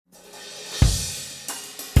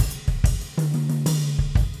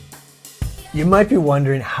You might be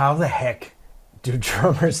wondering, how the heck do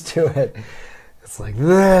drummers do it? It's like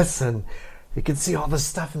this, and you can see all this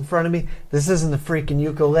stuff in front of me. This isn't the freaking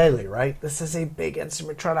ukulele, right? This is a big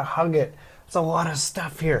instrument. Try to hug it. There's a lot of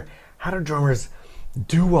stuff here. How do drummers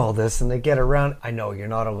do all this and they get around? I know you're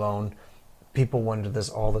not alone. People wonder this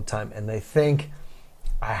all the time, and they think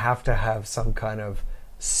I have to have some kind of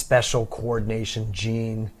special coordination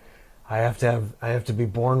gene. I have to be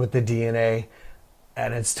born with the DNA,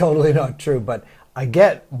 and it's totally not true. But I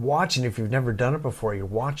get watching, if you've never done it before, you're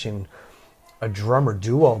watching a drummer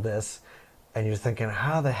do all this, and you're thinking,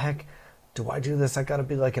 how the heck do I do this? I got to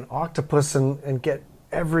be like an octopus and get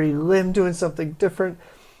every limb doing something different.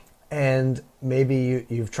 And maybe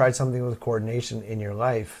you've tried something with coordination in your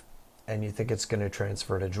life, and you think it's going to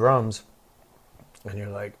transfer to drums, and you're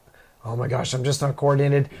like, oh my gosh, I'm just not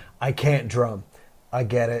coordinated. I can't drum. I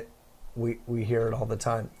get it. We hear it all the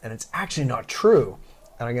time, and it's actually not true.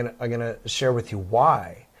 And I'm gonna share with you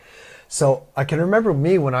why. So I can remember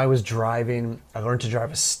me when I was driving. I learned to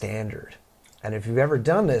drive a Standard, and if you've ever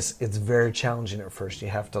done this, it's very challenging at first. You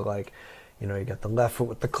have to you got the left foot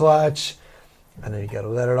with the clutch, and then you got to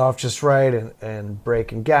let it off just right, and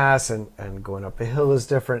brake and gas, and going up a hill is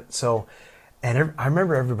different. So, and I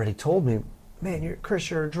remember everybody told me, man,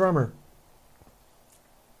 Chris, you're a drummer.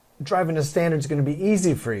 Driving a Standard is going to be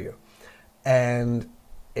easy for you. And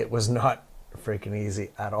it was not freaking easy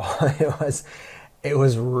at all. It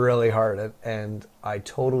was really hard, and I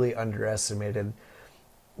totally underestimated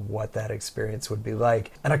what that experience would be like.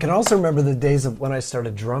 And I can also remember the days of when I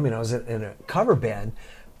started drumming. I was in a cover band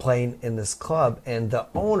playing in this club, and the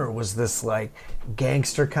owner was this like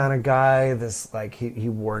gangster kind of guy. This like he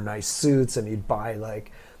wore nice suits, and he'd buy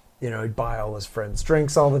he'd buy all his friends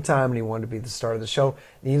drinks all the time, and he wanted to be the star of the show.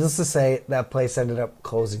 Needless to say, that place ended up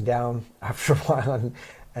closing down after a while,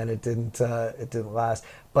 and it didn't last.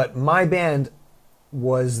 But my band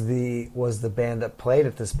was the band that played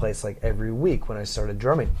at this place like every week when I started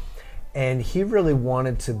drumming, and he really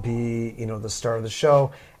wanted to be the star of the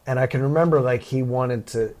show. And I can remember like he wanted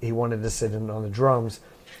to sit in on the drums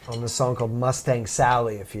on the song called Mustang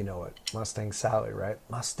Sally, if you know it. Mustang Sally, right?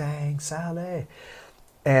 Mustang Sally.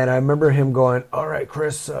 And I remember him going, all right,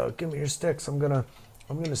 Chris, give me your sticks. I'm gonna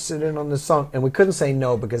sit in on this song. And we couldn't say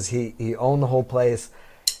no because he owned the whole place.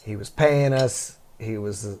 He was paying us. He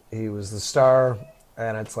was the star.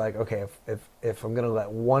 And it's like, okay, if I'm gonna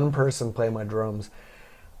let one person play my drums,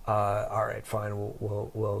 all right, fine,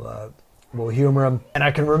 we'll humor him. And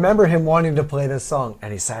I can remember him wanting to play this song,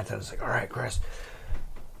 and he sat there and was like, all right, Chris,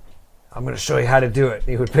 I'm gonna show you how to do it. And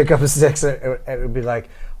he would pick up his sticks, and it would be like,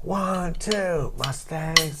 1, 2,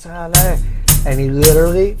 Mustang Sally. And he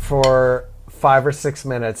literally, for 5 or 6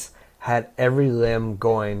 minutes, had every limb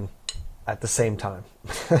going at the same time.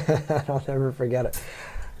 I'll never forget it.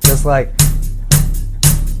 Just like,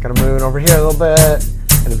 kind of moving over here a little bit.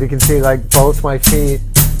 And if you can see, like, both my feet.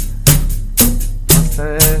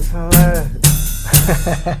 Mustang Sally.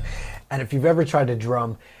 And if you've ever tried to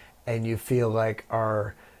drum and you feel like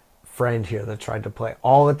our friend here that tried to play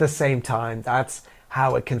all at the same time, that's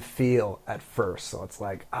how it can feel at first. So it's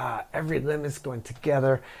like, every limb is going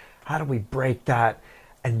together. How do we break that?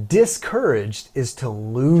 And discouraged is to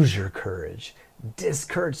lose your courage.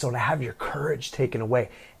 Discouraged, so to have your courage taken away.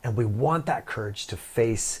 And we want that courage to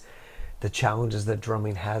face the challenges that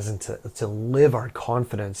drumming has, and to live our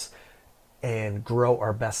confidence and grow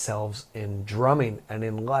our best selves in drumming and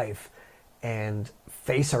in life, and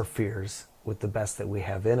face our fears with the best that we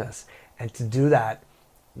have in us. And to do that,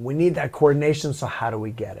 we need that coordination. So how do we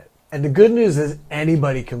get it? And the good news is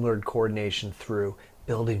anybody can learn coordination through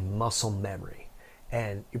building muscle memory.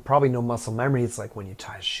 And you probably know muscle memory. It's like when you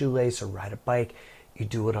tie a shoelace or ride a bike, you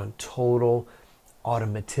do it on total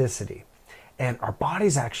automaticity. And our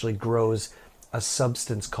bodies actually grows a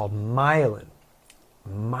substance called myelin.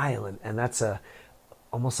 And that's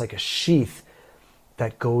almost like a sheath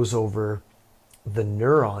that goes over the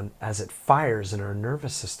neuron as it fires in our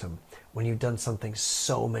nervous system when you've done something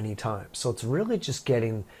so many times. So it's really just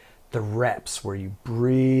getting the reps where you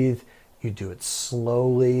breathe, you do it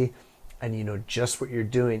slowly, and you know just what you're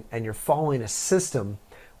doing, and you're following a system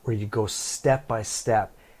where you go step by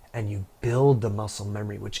step and you build the muscle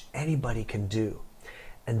memory, which anybody can do.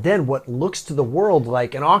 And then what looks to the world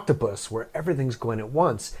like an octopus where everything's going at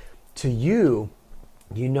once, to you,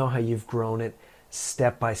 you know how you've grown it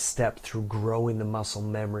step by step through growing the muscle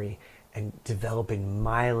memory and developing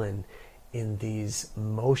myelin in these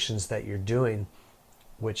motions that you're doing,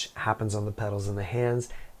 which happens on the pedals in the hands,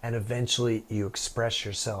 and eventually you express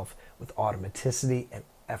yourself with automaticity and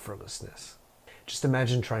effortlessness. Just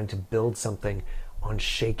imagine trying to build something on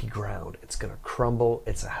shaky ground. It's going to crumble.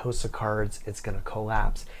 It's a house of cards. It's going to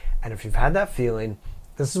collapse. And if you've had that feeling,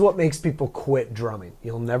 this is what makes people quit drumming.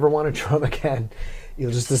 You'll never want to drum again.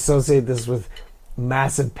 You'll just associate this with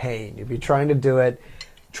massive pain. You'll be trying to do it,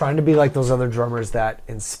 trying to be like those other drummers that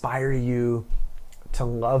inspire you to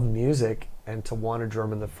love music and to want to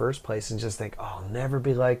drum in the first place, and just think, oh, I'll never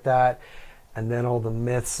be like that. And then all the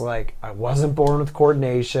myths like, I wasn't born with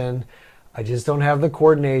coordination. I just don't have the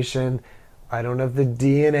coordination. I don't have the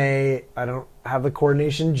DNA. I don't have the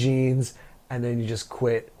coordination genes. And then you just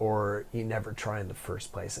quit, or you never try in the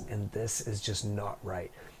first place. And this is just not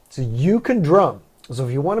right. So you can drum. So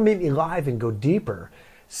if you want to meet me live and go deeper,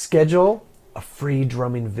 schedule a free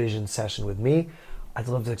drumming vision session with me. I'd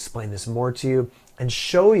love to explain this more to you and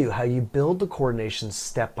show you how you build the coordination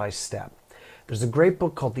step by step. There's a great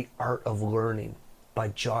book called The Art of Learning by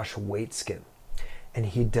Josh Waitzkin. And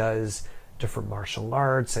he does different martial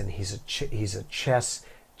arts, and he's a chess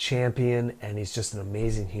champion, and he's just an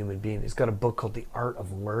amazing human being. He's got a book called The Art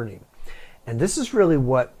of Learning. And this is really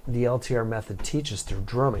what the LTR method teaches through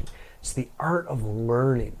drumming. It's the art of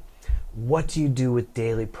learning. What do you do with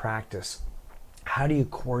daily practice? How do you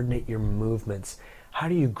coordinate your movements? How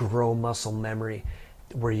do you grow muscle memory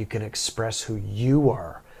where you can express who you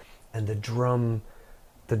are? And the drums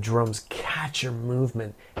catch your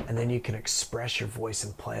movement, and then you can express your voice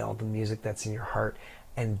and play all the music that's in your heart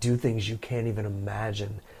and do things you can't even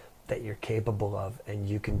imagine that you're capable of, and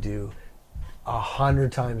you can do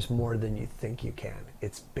 100 times more than you think you can.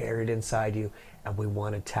 It's buried inside you, and we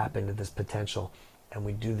want to tap into this potential, and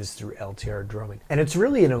we do this through LTR drumming. And it's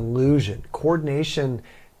really an illusion. Coordination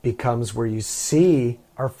becomes where you see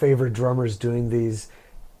our favorite drummers doing these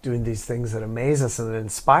things that amaze us and that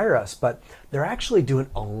inspire us, but they're actually doing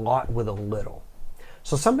a lot with a little.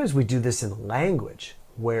 So sometimes we do this in language,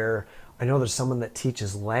 where I know there's someone that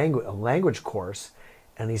teaches a language course,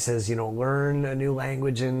 and he says, learn a new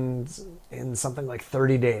language in something like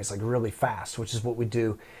 30 days, like really fast, which is what we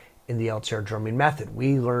do in the LTR drumming method.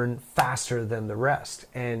 We learn faster than the rest.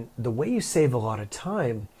 And the way you save a lot of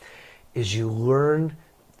time is you learn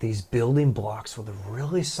these building blocks with a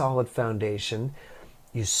really solid foundation.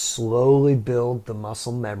 You slowly build the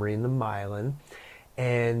muscle memory and the myelin,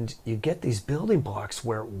 and you get these building blocks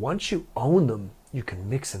where once you own them, you can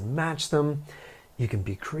mix and match them. You can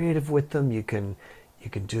be creative with them. You can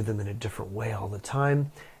do them in a different way all the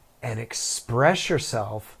time, and express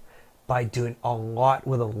yourself by doing a lot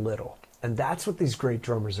with a little. And that's what these great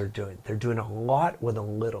drummers are doing. They're doing a lot with a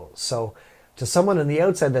little. So to someone on the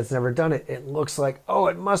outside that's never done it, it looks like, oh,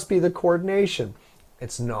 it must be the coordination.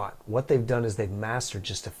 It's not. What they've done is they've mastered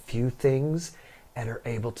just a few things and are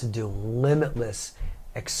able to do limitless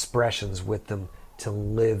expressions with them to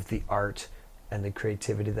live the art and the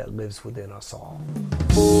creativity that lives within us all.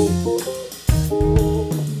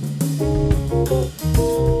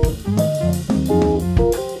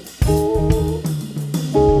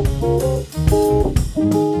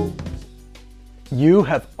 You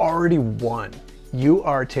have already won. You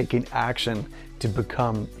are taking action to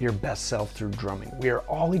become your best self through drumming. We are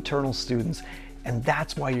all eternal students, and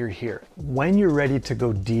that's why you're here. When you're ready to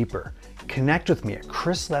go deeper, connect with me at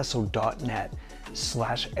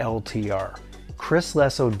chrislesso.net/LTR.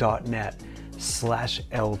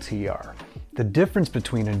 chrislesso.net/LTR. The difference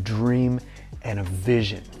between a dream and a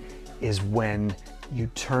vision is when you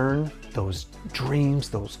turn those dreams,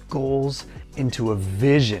 those goals, into a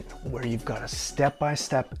vision where you've got a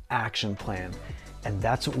step-by-step action plan. And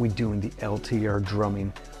that's what we do in the LTR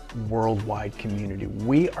drumming worldwide community.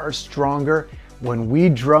 We are stronger when we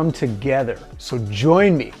drum together. So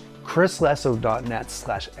join me,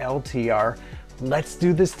 chrislesso.net/LTR. Let's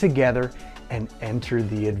do this together and enter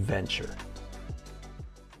the adventure.